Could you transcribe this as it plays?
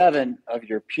7 of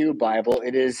your Pew Bible.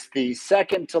 It is the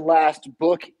second to last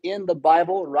book in the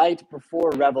Bible, right before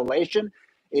Revelation.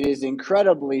 It is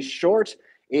incredibly short.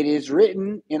 It is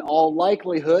written, in all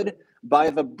likelihood, by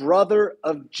the brother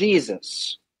of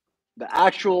Jesus, the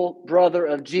actual brother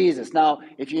of Jesus. Now,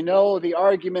 if you know the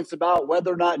arguments about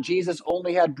whether or not Jesus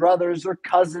only had brothers or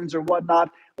cousins or whatnot,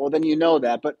 well, then you know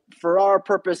that. But for our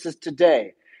purposes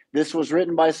today, this was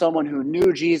written by someone who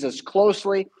knew Jesus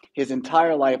closely his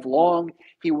entire life long.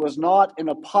 He was not an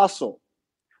apostle,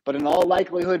 but in all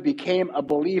likelihood became a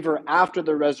believer after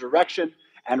the resurrection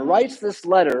and writes this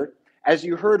letter, as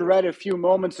you heard read a few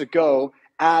moments ago,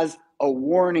 as a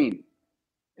warning.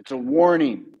 It's a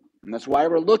warning. And that's why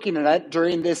we're looking at it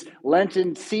during this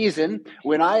Lenten season,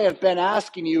 when I have been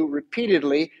asking you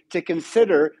repeatedly to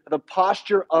consider the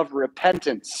posture of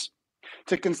repentance,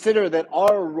 to consider that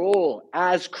our role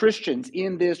as Christians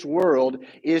in this world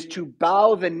is to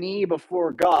bow the knee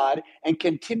before God and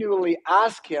continually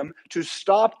ask Him to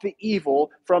stop the evil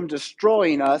from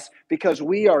destroying us because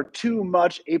we are too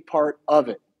much a part of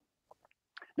it.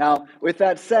 Now, with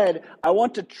that said, I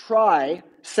want to try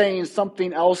saying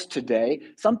something else today,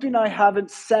 something I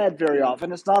haven't said very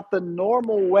often. It's not the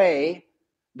normal way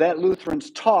that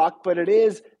Lutherans talk, but it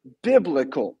is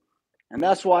biblical. And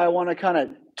that's why I want to kind of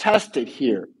test it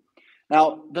here.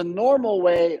 Now, the normal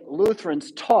way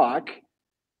Lutherans talk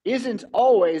isn't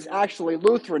always actually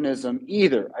Lutheranism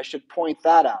either. I should point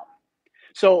that out.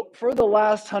 So for the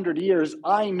last 100 years,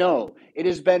 I know it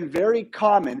has been very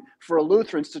common for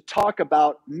Lutherans to talk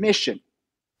about mission.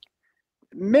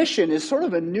 Mission is sort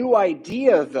of a new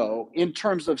idea, though, in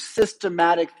terms of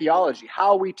systematic theology,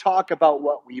 how we talk about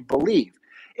what we believe.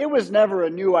 It was never a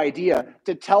new idea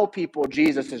to tell people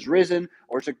Jesus is risen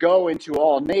or to go into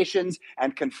all nations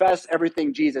and confess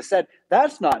everything Jesus said.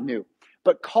 That's not new.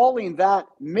 But calling that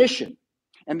mission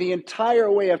and the entire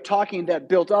way of talking that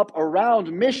built up around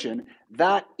mission,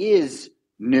 that is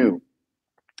new.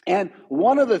 And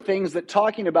one of the things that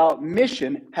talking about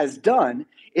mission has done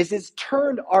is it's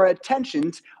turned our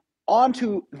attentions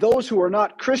onto those who are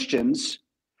not Christians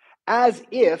as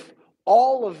if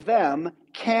all of them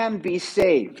can be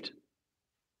saved.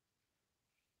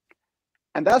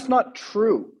 And that's not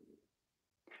true.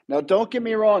 Now, don't get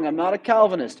me wrong, I'm not a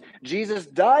Calvinist. Jesus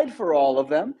died for all of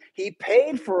them. He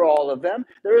paid for all of them.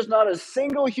 There is not a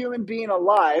single human being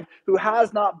alive who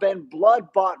has not been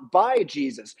blood-bought by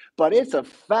Jesus. But it's a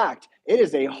fact. It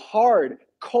is a hard,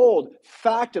 cold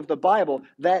fact of the Bible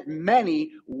that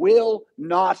many will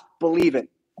not believe it.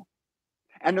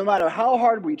 And no matter how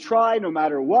hard we try, no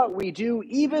matter what we do,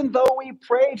 even though we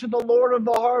pray to the Lord of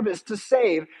the harvest to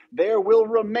save, there will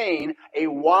remain a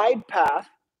wide path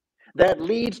that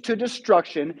leads to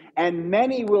destruction, and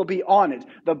many will be on it.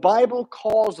 The Bible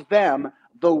calls them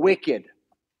the wicked.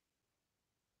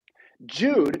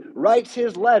 Jude writes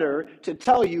his letter to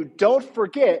tell you, don't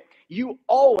forget, you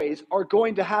always are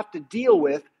going to have to deal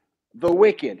with the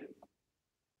wicked.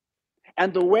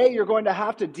 And the way you're going to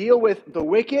have to deal with the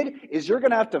wicked is you're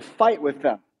going to have to fight with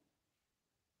them.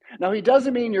 Now, he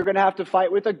doesn't mean you're going to have to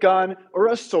fight with a gun or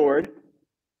a sword.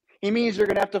 He means you're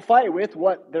going to have to fight with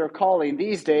what they're calling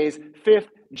these days fifth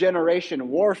generation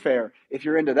warfare, if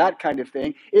you're into that kind of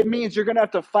thing. It means you're going to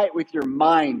have to fight with your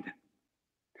mind.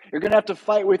 You're going to have to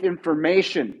fight with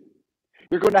information.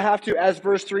 You're going to have to, as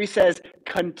verse 3 says,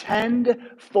 contend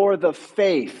for the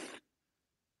faith.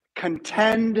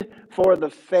 Contend for the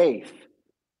faith.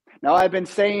 Now, I've been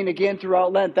saying again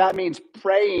throughout Lent, that means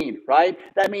praying, right?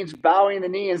 That means bowing the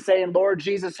knee and saying, Lord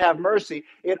Jesus, have mercy.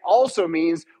 It also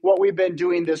means what we've been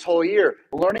doing this whole year,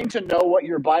 learning to know what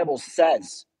your Bible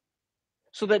says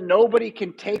so that nobody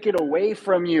can take it away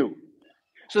from you.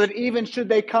 So that even should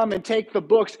they come and take the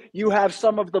books, you have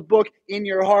some of the book in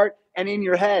your heart and in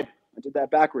your head. I did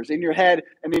that backwards, in your head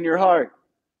and in your heart.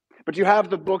 But you have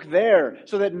the book there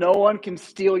so that no one can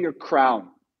steal your crown.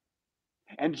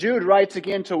 And Jude writes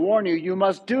again to warn you, you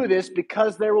must do this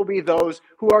because there will be those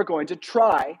who are going to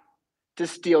try to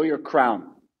steal your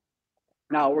crown.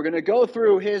 Now, we're going to go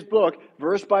through his book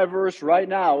verse by verse right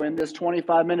now in this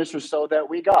 25 minutes or so that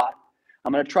we got.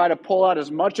 I'm going to try to pull out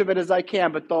as much of it as I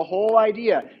can, but the whole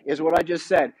idea is what I just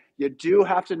said. You do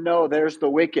have to know there's the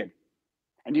wicked.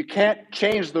 And you can't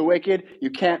change the wicked.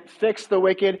 You can't fix the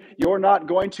wicked. You're not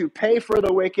going to pay for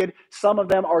the wicked. Some of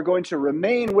them are going to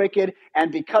remain wicked.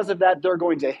 And because of that, they're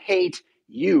going to hate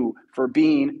you for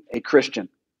being a Christian.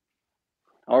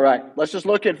 All right, let's just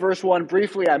look at verse 1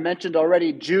 briefly. I mentioned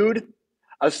already Jude,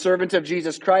 a servant of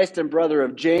Jesus Christ and brother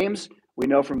of James. We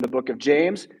know from the book of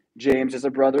James, James is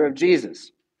a brother of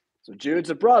Jesus. So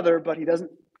Jude's a brother, but he doesn't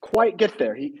quite get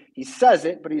there. He says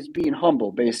it, but he's being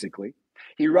humble, basically.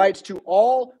 He writes to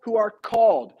all who are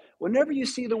called. Whenever you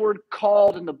see the word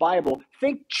called in the Bible,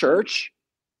 think church,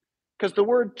 because the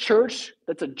word church,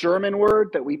 that's a German word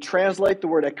that we translate the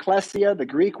word ecclesia, the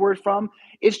Greek word from.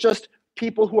 It's just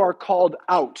people who are called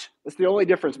out. That's the only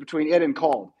difference between it and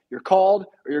called. You're called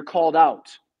or you're called out.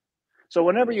 So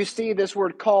whenever you see this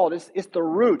word called, it's the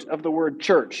root of the word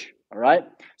church, all right?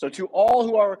 So to all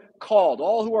who are called,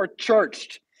 all who are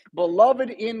churched, beloved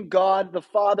in God the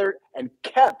Father, and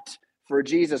kept for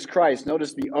Jesus Christ.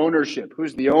 Notice the ownership.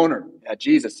 Who's the owner? Yeah,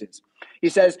 Jesus is. He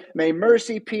says, may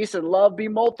mercy, peace, and love be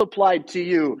multiplied to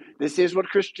you. This is what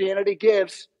Christianity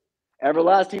gives.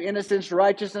 Everlasting innocence,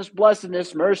 righteousness,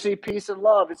 blessedness, mercy, peace, and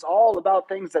love. It's all about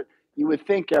things that you would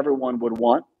think everyone would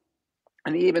want.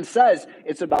 And he even says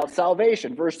it's about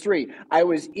salvation. Verse 3, I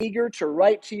was eager to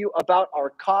write to you about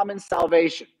our common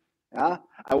salvation. Yeah?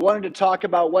 I wanted to talk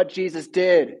about what Jesus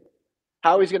did,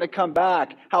 how he's going to come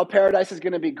back, how paradise is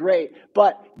going to be great.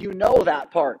 But you know that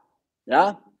part.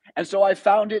 Yeah? And so I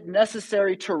found it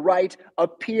necessary to write,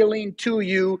 appealing to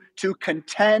you to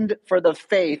contend for the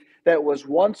faith that was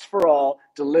once for all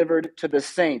delivered to the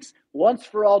saints. Once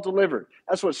for all delivered.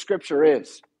 That's what Scripture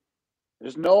is.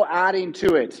 There's no adding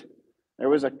to it. There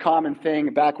was a common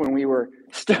thing back when we were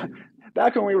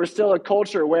still a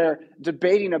culture where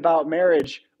debating about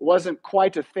marriage wasn't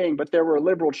quite a thing, but there were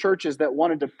liberal churches that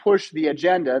wanted to push the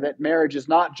agenda that marriage is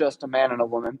not just a man and a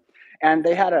woman. And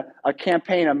they had a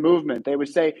campaign, a movement. They would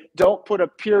say, don't put a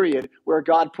period where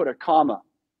God put a comma.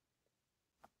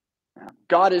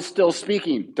 God is still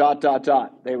speaking, ...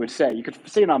 they would say. You could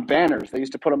see it on banners. They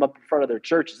used to put them up in front of their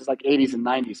churches. It's like 80s and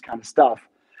 90s kind of stuff.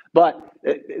 But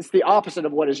it's the opposite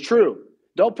of what is true.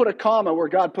 Don't put a comma where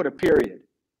God put a period.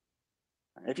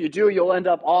 If you do, you'll end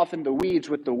up off in the weeds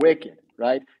with the wicked,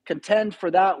 right? Contend for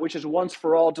that which is once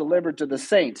for all delivered to the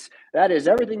saints. That is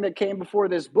everything that came before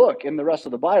this book in the rest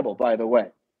of the Bible, by the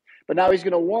way. But now he's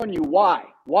going to warn you why.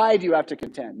 Why do you have to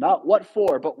contend? Not what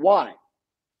for, but why.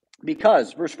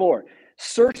 Because, verse 4,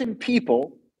 certain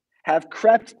people have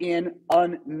crept in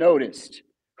unnoticed,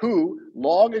 who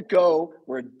long ago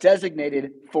were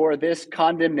designated for this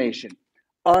condemnation.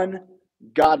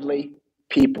 Ungodly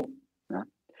people.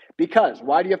 Because,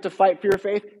 why do you have to fight for your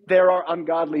faith? There are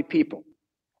ungodly people.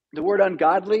 The word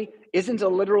ungodly isn't a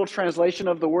literal translation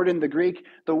of the word in the Greek.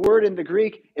 The word in the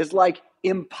Greek is like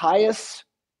impious,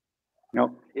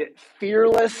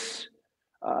 fearless,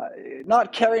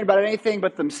 not caring about anything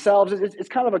but themselves. It's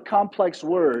kind of a complex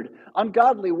word.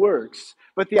 Ungodly works,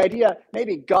 but the idea,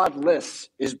 maybe godless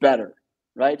is better,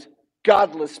 right?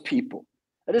 Godless people.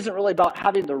 It isn't really about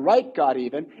having the right God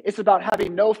even. It's about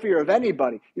having no fear of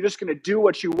anybody. You're just going to do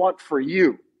what you want for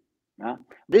you. Yeah?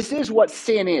 This is what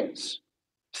sin is.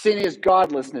 Sin is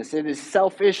godlessness. It is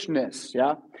selfishness.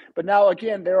 Yeah. But now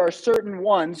again, there are certain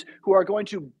ones who are going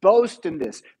to boast in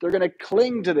this. They're going to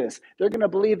cling to this. They're going to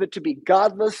believe that to be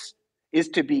godless is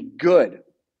to be good.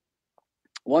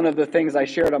 One of the things I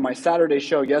shared on my Saturday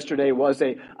show yesterday was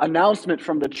an announcement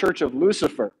from the Church of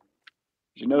Lucifer.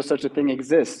 You know such a thing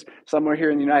exists somewhere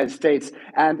here in the United States.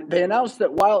 And they announced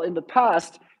that while in the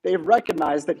past they've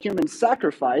recognized that human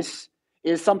sacrifice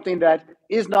is something that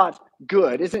is not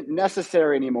good, isn't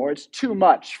necessary anymore, it's too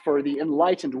much for the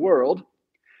enlightened world,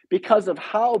 because of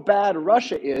how bad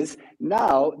Russia is,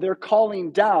 now they're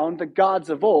calling down the gods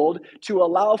of old to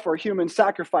allow for human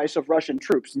sacrifice of Russian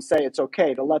troops and say it's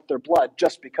okay to let their blood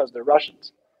just because they're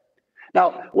Russians.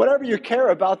 Now, whatever you care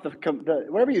about,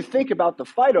 whatever you think about the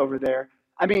fight over there,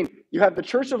 I mean, you have the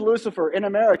Church of Lucifer in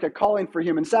America calling for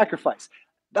human sacrifice.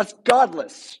 That's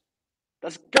godless.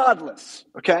 That's godless,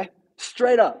 okay?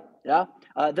 Straight up, yeah?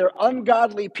 They're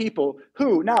ungodly people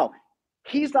who, now,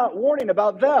 he's not warning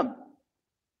about them.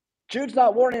 Jude's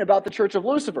not warning about the Church of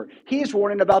Lucifer. He's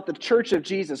warning about the Church of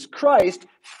Jesus Christ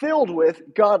filled with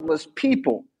godless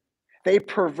people. They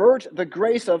pervert the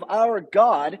grace of our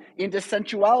God into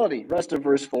sensuality, rest of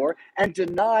verse 4, and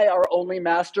deny our only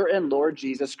Master and Lord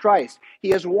Jesus Christ.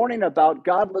 He is warning about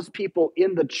godless people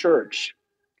in the church.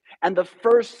 And the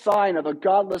first sign of a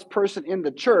godless person in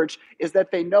the church is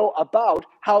that they know about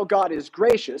how God is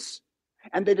gracious,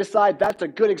 and they decide that's a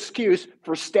good excuse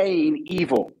for staying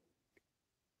evil.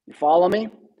 You follow me?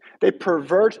 They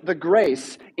pervert the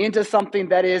grace into something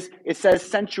that is, it says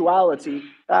sensuality.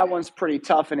 That one's pretty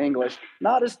tough in English.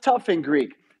 Not as tough in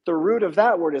Greek. The root of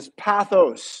that word is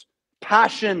pathos,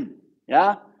 passion.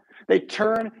 Yeah? They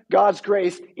turn God's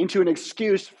grace into an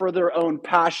excuse for their own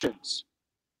passions.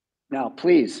 Now,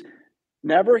 please,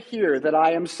 never hear that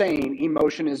I am saying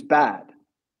emotion is bad.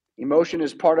 Emotion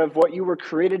is part of what you were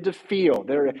created to feel.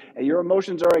 Your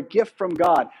emotions are a gift from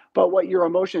God, but what your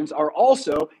emotions are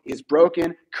also is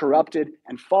broken, corrupted,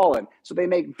 and fallen. So they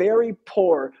make very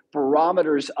poor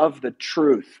barometers of the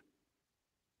truth.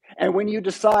 And when you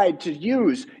decide to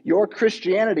use your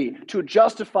Christianity to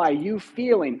justify you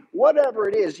feeling whatever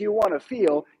it is you want to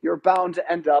feel, you're bound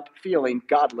to end up feeling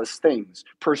godless things,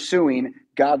 pursuing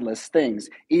godless things,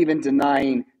 even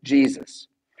denying Jesus.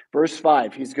 Verse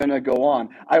 5, he's going to go on.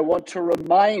 I want to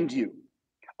remind you,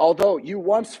 although you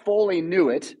once fully knew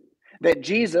it, that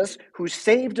Jesus, who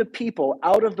saved a people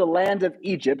out of the land of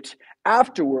Egypt,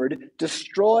 afterward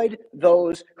destroyed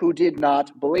those who did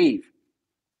not believe.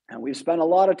 And we've spent a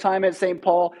lot of time at St.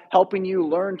 Paul helping you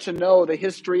learn to know the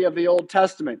history of the Old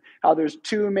Testament, how there's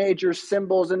two major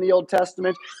symbols in the Old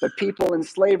Testament, the people in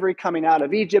slavery coming out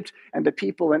of Egypt and the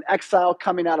people in exile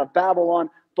coming out of Babylon,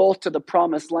 both to the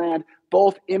promised land,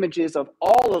 both images of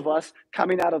all of us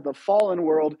coming out of the fallen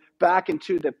world back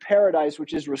into the paradise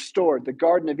which is restored, the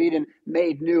Garden of Eden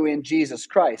made new in Jesus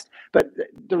Christ. But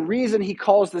the reason he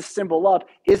calls this symbol up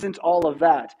isn't all of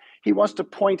that. He wants to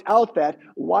point out that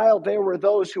while there were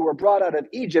those who were brought out of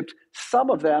Egypt, some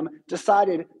of them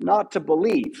decided not to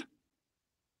believe.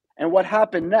 And what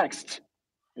happened next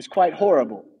is quite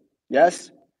horrible. Yes?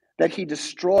 That he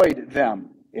destroyed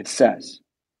them, it says.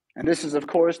 And this is, of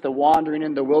course, the wandering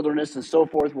in the wilderness and so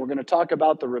forth. We're going to talk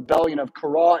about the rebellion of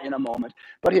Korah in a moment.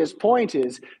 But his point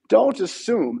is, don't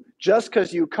assume just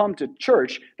because you come to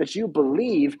church that you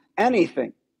believe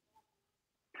anything.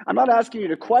 I'm not asking you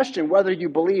to question whether you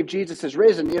believe Jesus is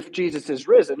risen if Jesus is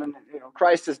risen. And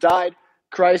Christ has died,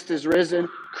 Christ is risen,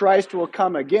 Christ will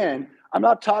come again. I'm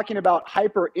not talking about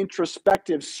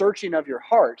hyper-introspective searching of your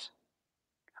heart.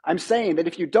 I'm saying that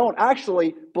if you don't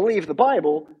actually believe the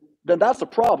Bible, then that's a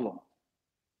problem.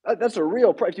 That's a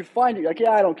real problem. If you find it, like,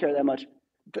 yeah, I don't care that much.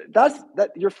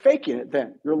 You're faking it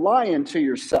then. You're lying to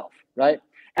yourself, right?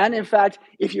 And in fact,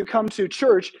 if you come to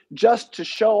church just to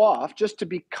show off, just to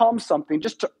become something,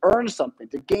 just to earn something,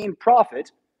 to gain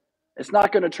profit, it's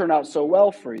not going to turn out so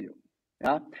well for you.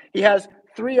 Yeah? He has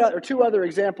two other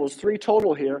examples, three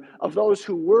total here, of those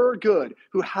who were good,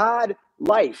 who had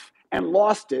life and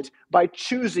lost it by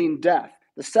choosing death.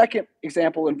 The second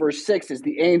example in verse 6 is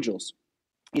the angels.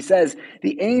 He says,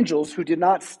 the angels who did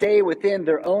not stay within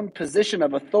their own position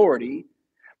of authority,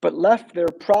 but left their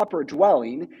proper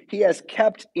dwelling, he has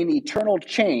kept in eternal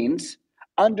chains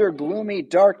under gloomy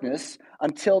darkness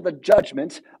until the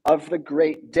judgment of the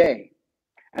great day.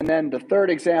 And then the third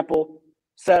example,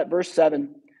 verse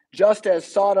 7, just as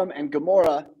Sodom and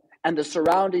Gomorrah and the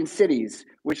surrounding cities,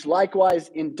 which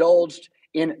likewise indulged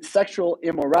in sexual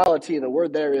immorality, the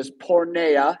word there is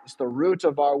porneia. It's the root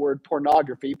of our word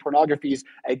pornography. Pornography is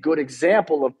a good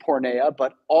example of porneia,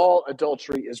 but all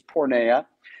adultery is porneia.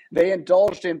 They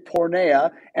indulged in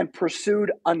porneia and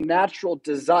pursued unnatural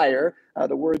desire.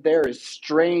 The word there is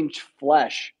strange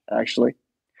flesh, actually.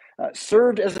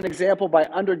 Served as an example by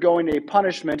undergoing a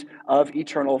punishment of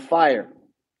eternal fire.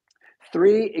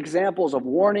 3 examples of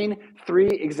warning, 3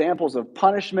 examples of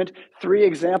punishment, 3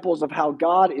 examples of how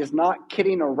God is not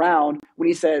kidding around when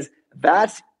he says,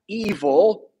 that's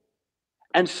evil,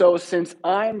 and so since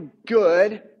I'm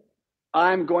good,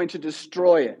 I'm going to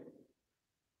destroy it.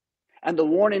 And the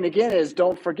warning again is,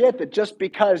 don't forget that just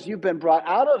because you've been brought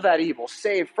out of that evil,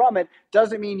 saved from it,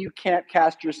 doesn't mean you can't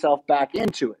cast yourself back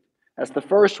into it. That's the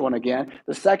first one again.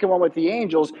 The second one with the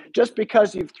angels, just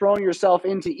because you've thrown yourself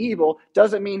into evil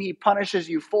doesn't mean he punishes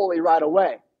you fully right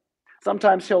away.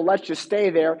 Sometimes he'll let you stay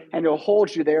there and he'll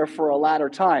hold you there for a latter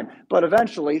time. But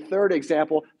eventually, third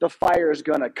example, the fire is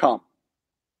going to come.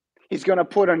 He's going to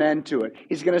put an end to it.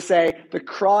 He's going to say the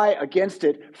cry against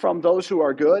it from those who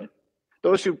are good,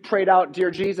 those who prayed out,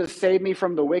 dear Jesus, save me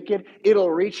from the wicked,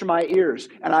 it'll reach my ears,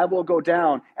 and I will go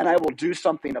down, and I will do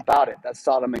something about it. That's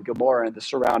Sodom and Gomorrah and the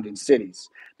surrounding cities.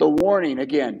 The warning,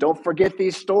 again, don't forget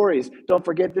these stories. Don't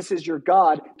forget this is your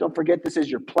God. Don't forget this is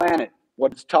your planet,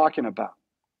 what it's talking about.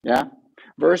 Yeah?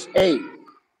 Verse 8,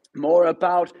 more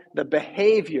about the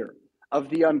behavior of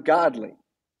the ungodly.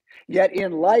 Yet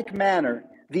in like manner,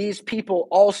 these people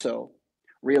also,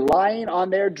 relying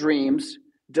on their dreams,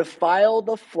 defile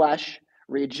the flesh,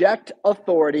 reject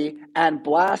authority, and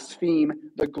blaspheme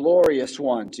the glorious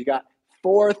ones. You got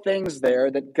 4 things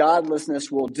there that godlessness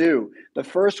will do. The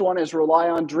first one is rely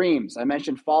on dreams. I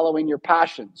mentioned following your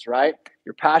passions, right?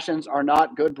 Your passions are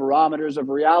not good barometers of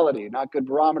reality, not good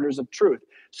barometers of truth.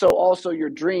 So also your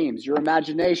dreams, your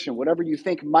imagination, whatever you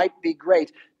think might be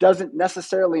great, doesn't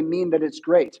necessarily mean that it's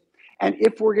great. And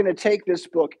if we're going to take this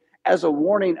book as a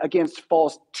warning against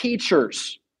false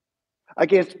teachers,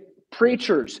 against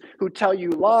Preachers who tell you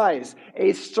lies.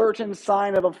 A certain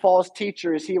sign of a false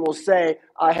teacher is he will say,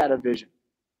 I had a vision.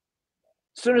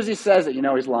 As soon as he says it, you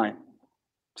know he's lying.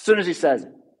 As soon as he says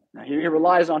it. Now, he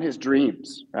relies on his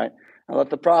dreams, right? Now, let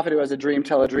the prophet who has a dream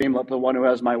tell a dream. Let the one who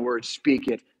has my word speak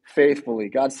it faithfully.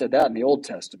 God said that in the Old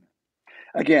Testament.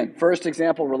 Again, first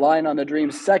example, relying on the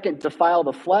dream. Second, defile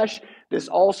the flesh. This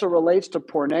also relates to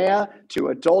porneia, to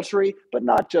adultery, but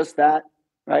not just that,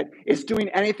 right? It's doing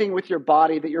anything with your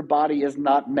body that your body is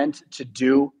not meant to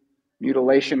do.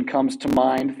 Mutilation comes to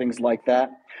mind, things like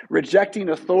that. Rejecting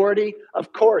authority.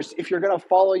 Of course, if you're going to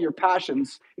follow your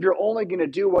passions, if you're only going to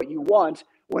do what you want,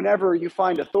 whenever you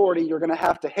find authority, you're going to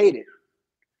have to hate it.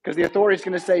 Because the authority is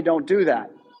going to say, don't do that.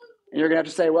 And you're going to have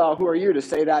to say, well, who are you to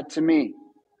say that to me?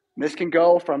 And this can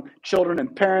go from children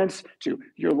and parents to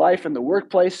your life in the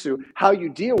workplace to how you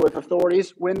deal with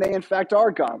authorities when they in fact are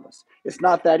godless. It's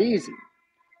not that easy.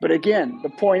 But again, the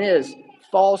point is,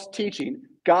 false teaching,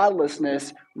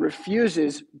 godlessness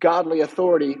refuses godly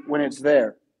authority when it's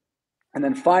there. And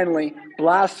then finally,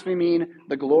 blaspheming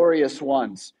the glorious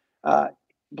ones.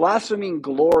 Blaspheming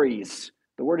glories.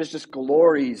 The word is just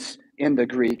glories in the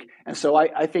Greek. And so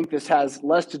I think this has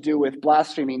less to do with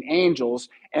blaspheming angels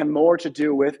and more to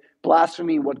do with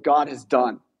blaspheming what God has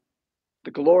done.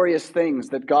 The glorious things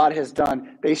that God has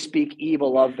done, they speak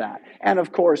evil of that. And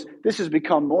of course, this has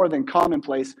become more than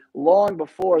commonplace long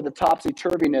before the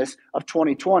topsy-turviness of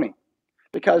 2020.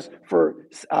 Because for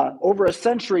over a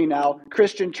century now,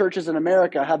 Christian churches in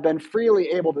America have been freely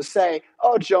able to say,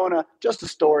 oh, Jonah, just a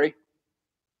story.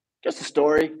 Just a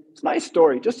story. It's a nice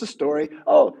story. Just a story.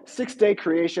 Oh, 6-day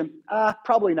creation.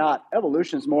 Probably not.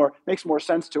 Evolution makes more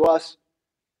sense to us.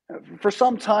 For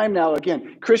some time now,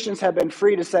 again, Christians have been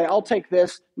free to say, I'll take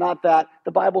this, not that.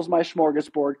 The Bible's my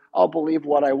smorgasbord. I'll believe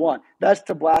what I want. That's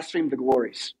to blaspheme the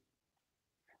glories.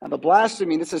 Now, the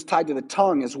blasphemy, this is tied to the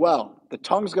tongue as well. The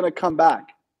tongue's going to come back.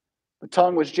 The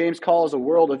tongue, which James calls a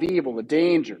world of evil, a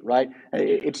danger, right?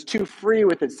 It's too free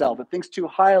with itself. It thinks too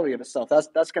highly of itself.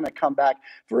 That's going to come back.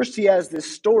 First, he has this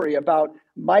story about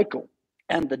Michael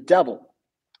and the devil.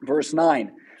 Verse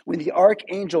 9, when the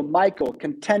archangel Michael,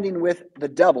 contending with the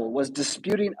devil, was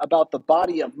disputing about the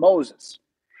body of Moses,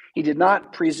 he did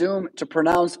not presume to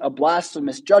pronounce a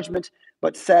blasphemous judgment,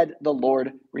 but said, the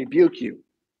Lord rebuke you.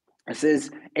 This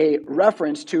is a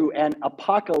reference to an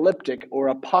apocalyptic or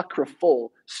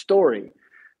apocryphal story.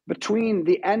 Between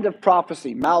the end of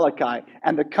prophecy, Malachi,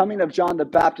 and the coming of John the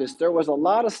Baptist, there was a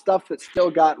lot of stuff that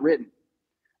still got written.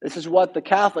 This is what the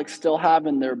Catholics still have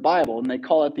in their Bible, and they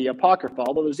call it the Apocrypha,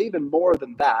 although there's even more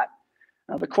than that.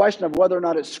 Now, the question of whether or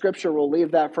not it's Scripture, we'll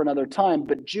leave that for another time,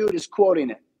 but Jude is quoting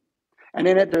it. And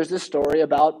in it, there's this story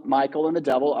about Michael and the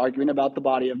devil arguing about the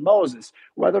body of Moses.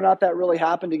 Whether or not that really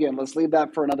happened, again, let's leave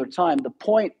that for another time. The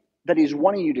point that he's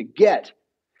wanting you to get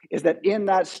is that in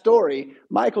that story,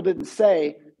 Michael didn't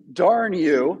say, darn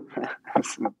you.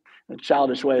 That's a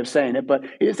childish way of saying it, but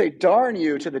he didn't say, darn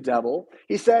you to the devil.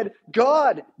 He said,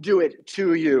 God do it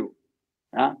to you.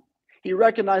 He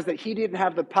recognized that he didn't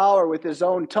have the power with his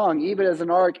own tongue, even as an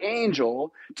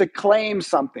archangel, to claim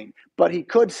something. But he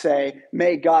could say,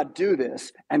 may God do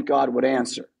this, and God would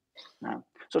answer.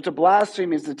 So to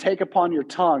blaspheme is to take upon your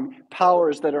tongue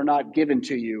powers that are not given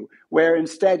to you, where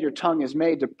instead your tongue is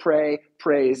made to pray,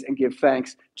 praise, and give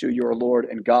thanks to your Lord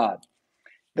and God.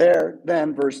 There,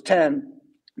 then, verse 10,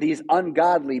 these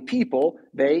ungodly people,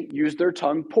 they use their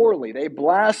tongue poorly. They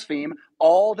blaspheme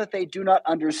all that they do not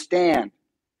understand,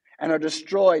 and are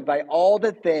destroyed by all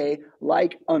that they,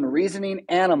 like unreasoning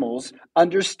animals,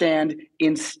 understand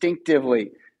instinctively.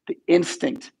 The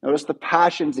instinct. Notice the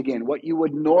passions again, what you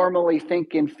would normally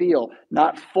think and feel,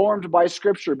 not formed by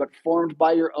Scripture, but formed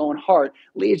by your own heart,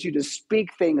 leads you to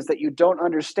speak things that you don't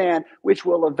understand, which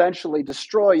will eventually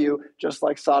destroy you, just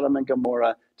like Sodom and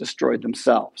Gomorrah destroyed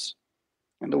themselves.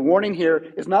 And the warning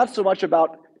here is not so much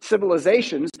about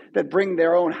civilizations that bring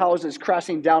their own houses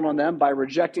crashing down on them by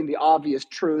rejecting the obvious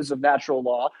truths of natural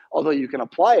law, although you can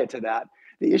apply it to that.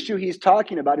 The issue he's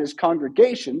talking about is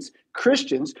congregations,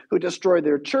 Christians, who destroy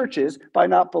their churches by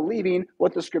not believing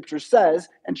what the Scripture says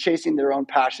and chasing their own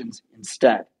passions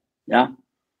instead. Yeah?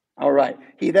 All right.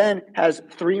 He then has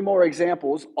 3 more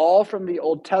examples, all from the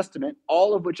Old Testament,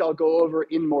 all of which I'll go over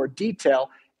in more detail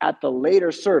at the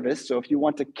later service. So if you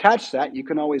want to catch that, you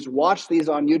can always watch these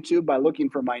on YouTube by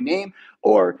looking for my name,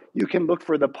 or you can look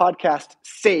for the podcast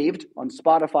saved on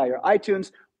Spotify or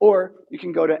iTunes, or you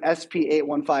can go to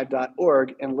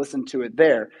sp815.org and listen to it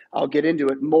there. I'll get into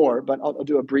it more, but I'll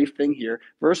do a brief thing here.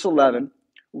 Verse 11,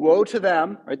 woe to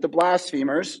them, right, the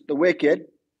blasphemers, the wicked,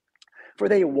 for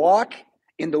they walk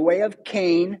in the way of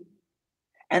Cain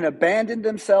and abandoned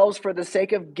themselves for the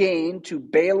sake of gain to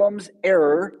Balaam's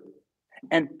error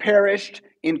and perished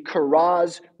in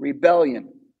Korah's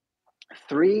rebellion.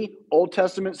 3 Old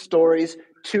Testament stories,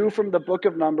 2 from the book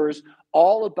of Numbers,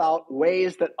 all about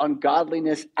ways that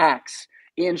ungodliness acts.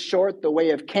 In short, the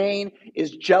way of Cain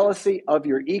is jealousy of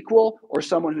your equal or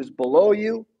someone who's below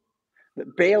you.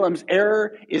 Balaam's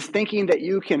error is thinking that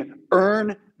you can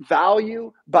earn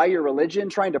value by your religion,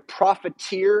 trying to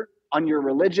profiteer on your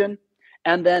religion.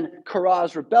 And then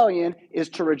Korah's rebellion is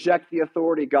to reject the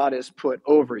authority God has put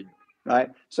over you, right?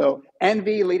 So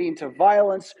envy leading to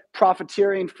violence,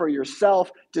 profiteering for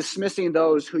yourself, dismissing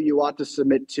those who you ought to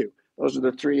submit to. Those are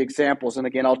the 3 examples. And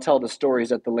again, I'll tell the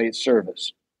stories at the late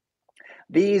service.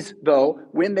 These, though,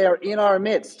 when they're in our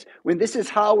midst, when this is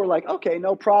how we're like, okay,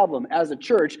 no problem, as a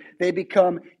church, they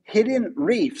become hidden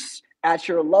reefs at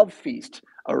your love feast.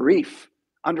 A reef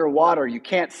underwater, you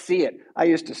can't see it. I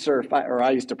used to surf, or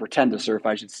I used to pretend to surf,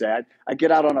 I should say. I'd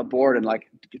get out on a board and like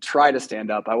try to stand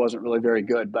up. I wasn't really very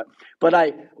good, but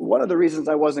one of the reasons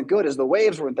I wasn't good is the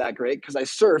waves weren't that great because I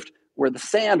surfed where the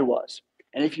sand was.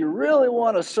 And if you really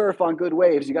want to surf on good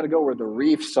waves, you got to go where the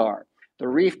reefs are. The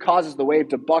reef causes the wave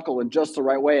to buckle in just the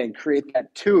right way and create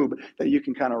that tube that you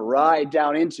can kind of ride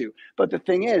down into. But the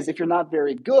thing is, if you're not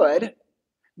very good,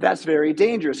 that's very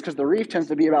dangerous because the reef tends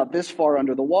to be about this far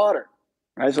under the water,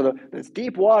 right? So it's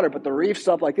deep water, but the reef's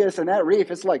up like this, and that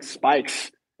reef, it's like spikes.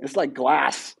 It's like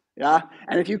glass, yeah?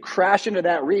 And if you crash into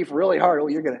that reef really hard,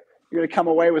 you're gonna come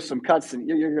away with some cuts, and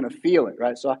you're gonna feel it,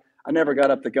 right? So I never got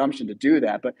up the gumption to do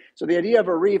that. But so the idea of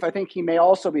a reef, I think he may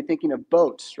also be thinking of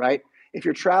boats, right? If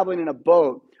you're traveling in a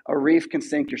boat, a reef can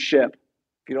sink your ship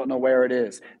if you don't know where it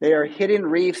is. They are hidden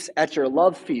reefs at your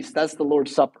love feast. That's the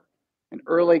Lord's Supper. An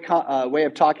early way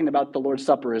of talking about the Lord's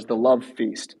Supper is the love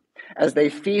feast. As they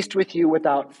feast with you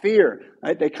without fear,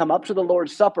 right? They come up to the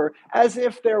Lord's Supper as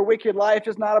if their wicked life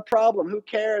is not a problem. Who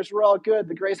cares? We're all good.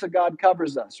 The grace of God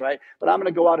covers us, right? But I'm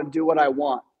going to go out and do what I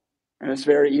want. And it's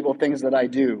very evil things that I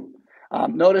do.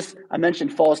 Notice I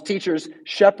mentioned false teachers,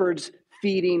 shepherds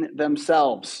feeding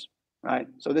themselves. Right?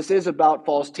 So this is about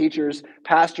false teachers,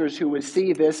 pastors who would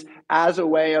see this as a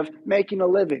way of making a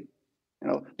living.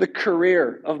 The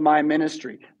career of my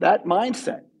ministry. That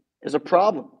mindset is a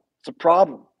problem. It's a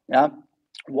problem. Yeah.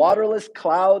 Waterless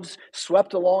clouds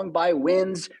swept along by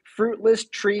winds, fruitless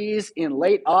trees in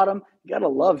late autumn. You gotta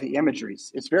love the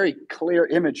imageries. It's very clear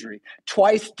imagery.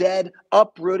 Twice dead,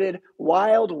 uprooted,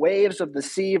 wild waves of the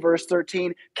sea, verse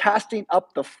 13, casting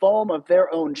up the foam of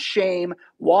their own shame,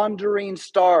 wandering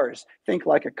stars. Think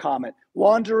like a comet.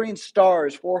 Wandering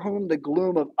stars for whom the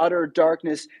gloom of utter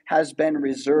darkness has been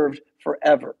reserved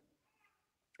forever.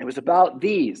 It was about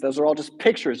these. Those are all just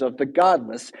pictures of the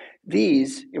godless.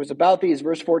 It was about these,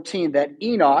 verse 14, that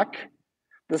Enoch,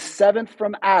 the 7th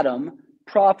from Adam,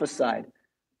 prophesied.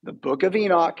 The book of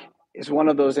Enoch is one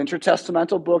of those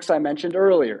intertestamental books I mentioned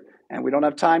earlier. And we don't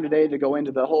have time today to go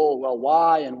into the whole, well,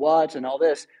 why and what and all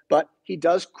this. But he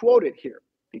does quote it here.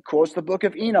 He quotes the book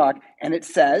of Enoch, and it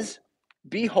says,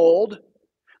 behold,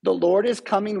 the Lord is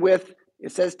coming with,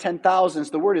 it says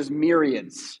 10,000s. The word is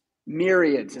myriads.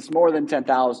 Myriads. It's more than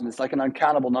 10,000. It's like an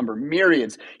uncountable number.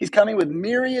 Myriads. He's coming with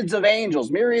myriads of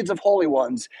angels, myriads of holy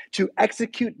ones to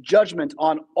execute judgment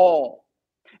on all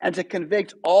and to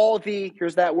convict all the,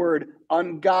 here's that word,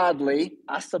 ungodly,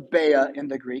 asabeia in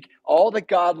the Greek, all the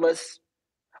godless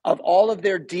of all of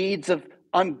their deeds of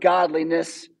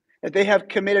ungodliness that they have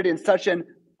committed in such an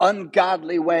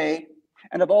ungodly way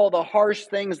and of all the harsh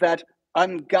things that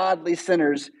ungodly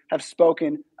sinners have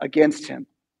spoken against him.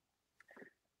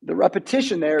 The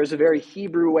repetition there is a very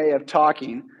Hebrew way of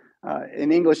talking.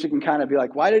 In English, you can kind of be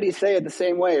like, why did he say it the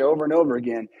same way over and over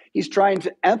again? He's trying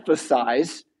to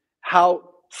emphasize how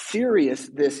serious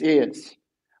this is.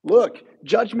 Look,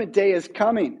 Judgment Day is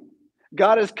coming.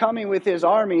 God is coming with his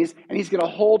armies, and he's going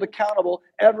to hold accountable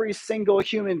every single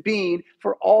human being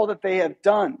for all that they have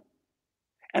done.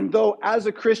 And though as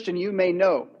a Christian you may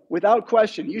know, without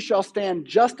question, you shall stand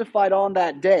justified on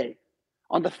that day,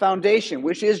 on the foundation,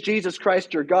 which is Jesus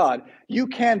Christ your God. You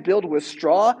can build with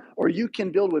straw or you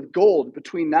can build with gold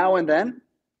between now and then.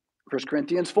 1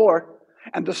 Corinthians 4.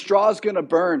 And the straw is going to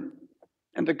burn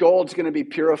and the gold's going to be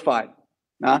purified.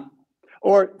 Huh?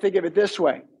 Or think of it this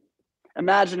way.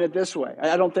 Imagine it this way.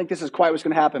 I don't think this is quite what's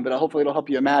going to happen, but hopefully it'll help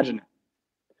you imagine it.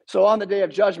 So on the day of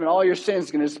judgment, all your sins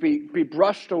are going to be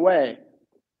brushed away.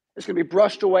 It's going to be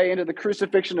brushed away into the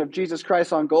crucifixion of Jesus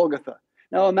Christ on Golgotha.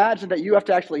 Now imagine that you have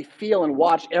to actually feel and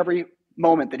watch every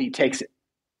moment that he takes it.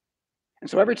 And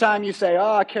so every time you say,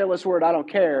 careless word, I don't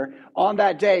care, on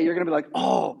that day, you're going to be like,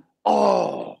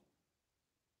 oh.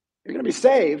 You're going to be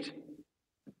saved,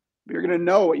 but you're going to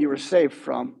know what you were saved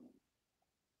from.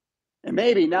 And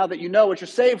maybe now that you know what you're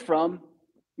saved from,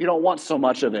 you don't want so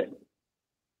much of it.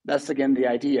 That's again the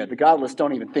idea. The godless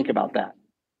don't even think about that.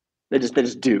 They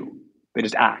just do. They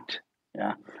just act.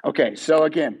 Yeah. Okay, so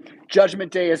again,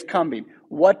 judgment day is coming.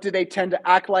 What do they tend to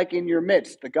act like in your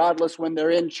midst? The godless when they're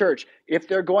in church. If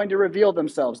they're going to reveal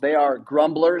themselves, they are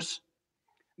grumblers,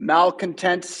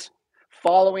 malcontents,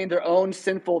 following their own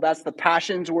sinful, that's the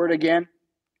passions word again.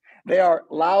 They are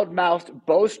loud-mouthed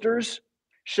boasters,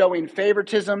 showing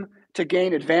favoritism to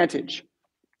gain advantage.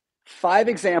 5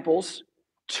 examples,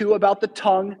 2 about the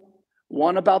tongue,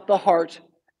 1 about the heart,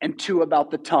 and 2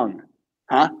 about the tongue.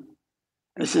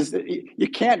 This is, you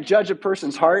can't judge a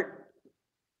person's heart,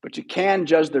 but you can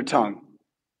judge their tongue.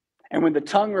 And when the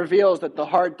tongue reveals that the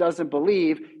heart doesn't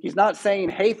believe, he's not saying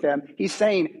hate them. He's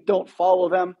saying don't follow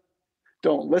them,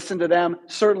 don't listen to them,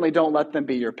 certainly don't let them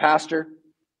be your pastor.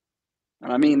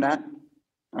 And I mean that.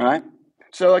 All right?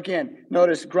 So again,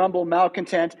 notice grumble,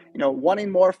 malcontent, wanting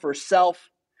more for self,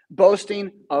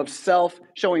 boasting of self,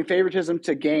 showing favoritism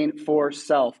to gain for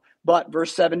self. But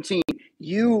verse 17,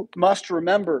 you must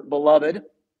remember, beloved,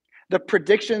 the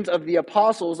predictions of the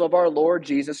apostles of our Lord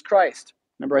Jesus Christ.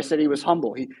 Remember, I said he was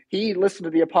humble. He listened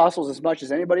to the apostles as much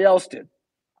as anybody else did.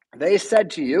 They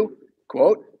said to you,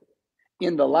 quote,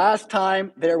 in the last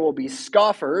time there will be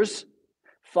scoffers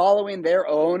following their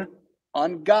own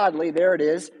ungodly, there it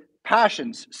is,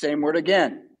 passions. Same word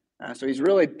again. So he's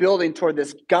really building toward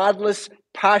this godless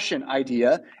passion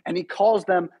idea, and he calls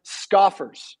them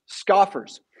scoffers.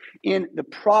 Scoffers. In the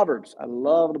Proverbs, I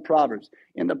love the Proverbs.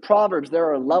 In the Proverbs,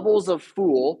 there are levels of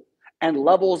fool and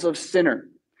levels of sinner.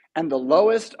 And the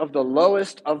lowest of the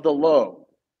lowest of the low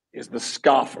is the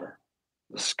scoffer.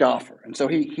 The scoffer. And so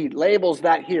he labels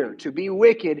that here. To be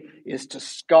wicked is to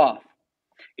scoff.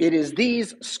 It is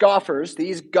these scoffers,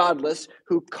 these godless,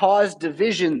 who cause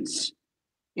divisions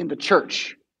in the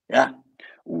church. Yeah.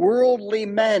 Worldly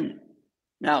men.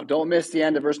 Now, don't miss the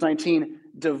end of verse 19.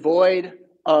 Devoid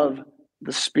of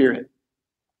the Spirit.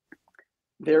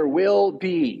 There will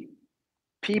be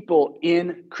people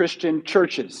in Christian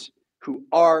churches who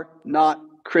are not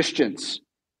Christians.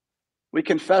 We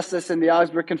confess this in the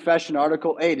Augsburg Confession,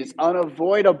 Article 8. It's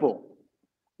unavoidable.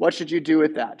 What should you do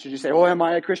with that? Should you say, oh, am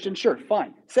I a Christian? Sure,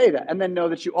 fine. Say that, and then know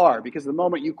that you are, because the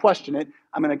moment you question it,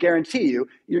 I'm going to guarantee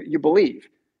you believe.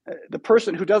 The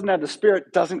person who doesn't have the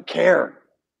Spirit doesn't care.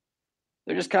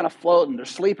 They're just kind of floating. They're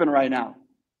sleeping right now,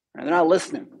 and they're not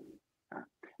listening.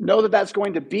 Know that that's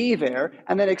going to be there,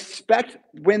 and then expect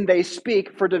when they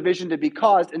speak for division to be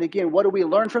caused. And again, what do we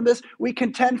learn from this? We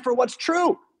contend for what's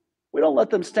true. We don't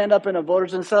let them stand up in a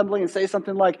voters' assembly and say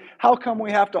something like, how come we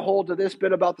have to hold to this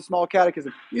bit about the small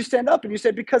catechism? You stand up and you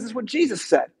say, because it's what Jesus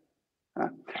said.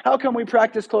 How come we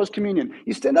practice closed communion?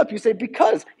 You stand up, you say,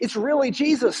 because it's really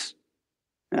Jesus.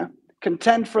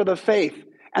 Contend for the faith.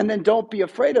 And then don't be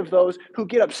afraid of those who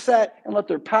get upset and let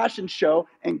their passion show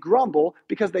and grumble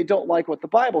because they don't like what the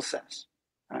Bible says.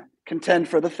 Contend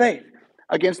for the faith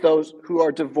against those who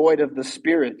are devoid of the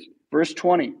Spirit. Verse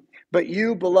 20. But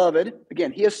you, beloved,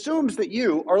 again, he assumes that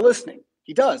you are listening.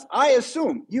 He does. I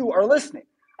assume you are listening.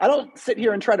 I don't sit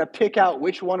here and try to pick out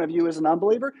which one of you is an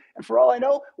unbeliever. And for all I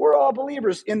know, we're all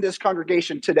believers in this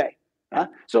congregation today.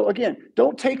 So again,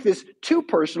 don't take this too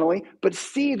personally, but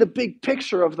see the big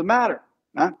picture of the matter.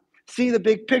 See the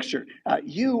big picture.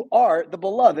 You are the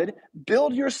beloved.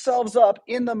 Build yourselves up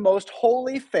in the most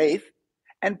holy faith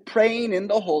and praying in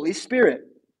the Holy Spirit.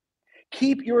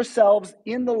 Keep yourselves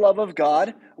in the love of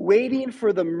God, waiting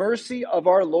for the mercy of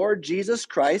our Lord Jesus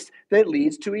Christ that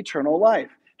leads to eternal life.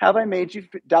 Have I made you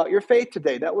doubt your faith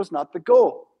today? That was not the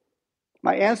goal.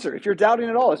 My answer, if you're doubting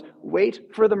at all, is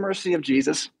wait for the mercy of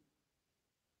Jesus.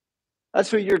 That's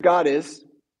who your God is,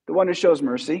 the one who shows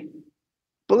mercy.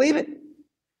 Believe it.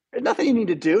 There's nothing you need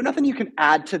to do, nothing you can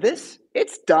add to this.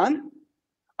 It's done.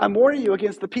 I'm warning you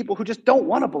against the people who just don't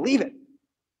want to believe it.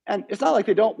 And it's not like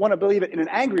they don't want to believe it in an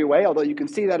angry way, although you can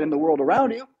see that in the world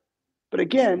around you. But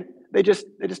again, they just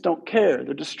don't care.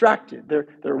 They're distracted.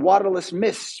 They're waterless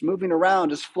mists moving around,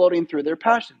 just floating through their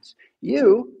passions.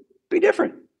 You, be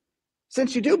different.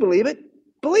 Since you do believe it,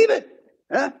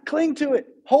 cling to it,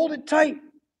 hold it tight.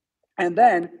 And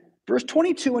then, verse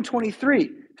 22 and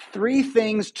 23, 3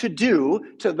 things to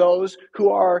do to those who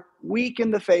are weak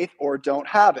in the faith or don't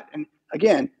have it. And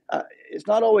again, it's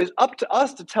not always up to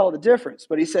us to tell the difference,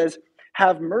 but he says,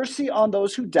 have mercy on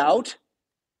those who doubt,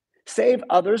 save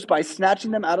others by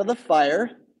snatching them out of the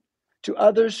fire, to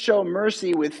others show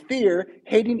mercy with fear,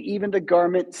 hating even the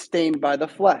garment stained by the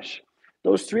flesh.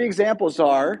 Those 3 examples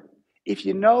are, if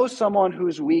you know someone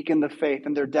who's weak in the faith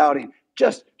and they're doubting,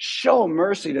 just show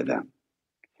mercy to them.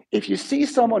 If you see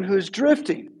someone who's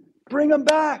drifting, bring them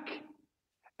back.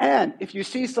 And if you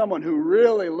see someone who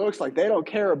really looks like they don't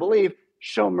care or believe,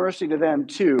 show mercy to them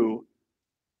too,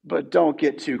 but don't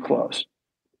get too close.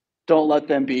 Don't let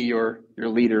them be your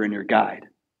leader and your guide.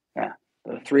 Yeah,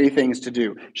 the three things to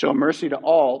do. Show mercy to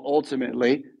all,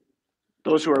 ultimately.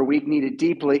 Those who are weak need it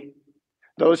deeply.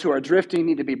 Those who are drifting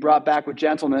need to be brought back with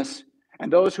gentleness.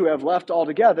 And those who have left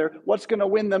altogether, what's going to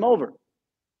win them over?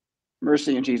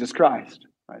 Mercy in Jesus Christ.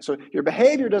 Right? So your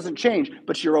behavior doesn't change,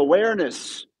 but your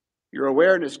awareness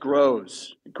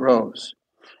grows. It grows.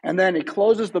 And then he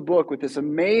closes the book with this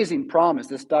amazing promise,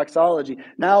 this doxology.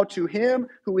 Now to him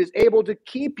who is able to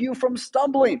keep you from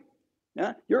stumbling.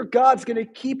 Yeah? Your God's going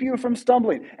to keep you from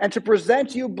stumbling and to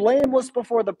present you blameless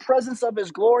before the presence of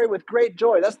his glory with great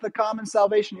joy. That's the common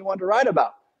salvation you want to write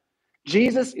about.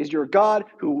 Jesus is your God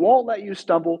who won't let you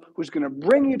stumble, who's going to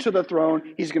bring you to the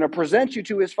throne. He's going to present you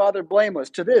to his Father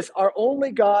blameless. To this, our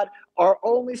only God, our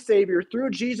only Savior, through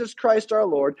Jesus Christ our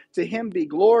Lord, to him be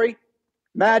glory,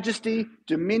 majesty,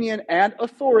 dominion, and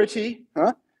authority,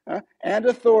 and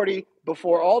authority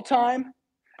before all time,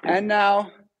 and now,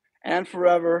 and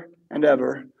forever and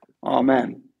ever.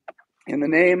 Amen. In the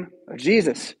name of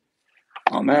Jesus,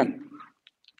 amen.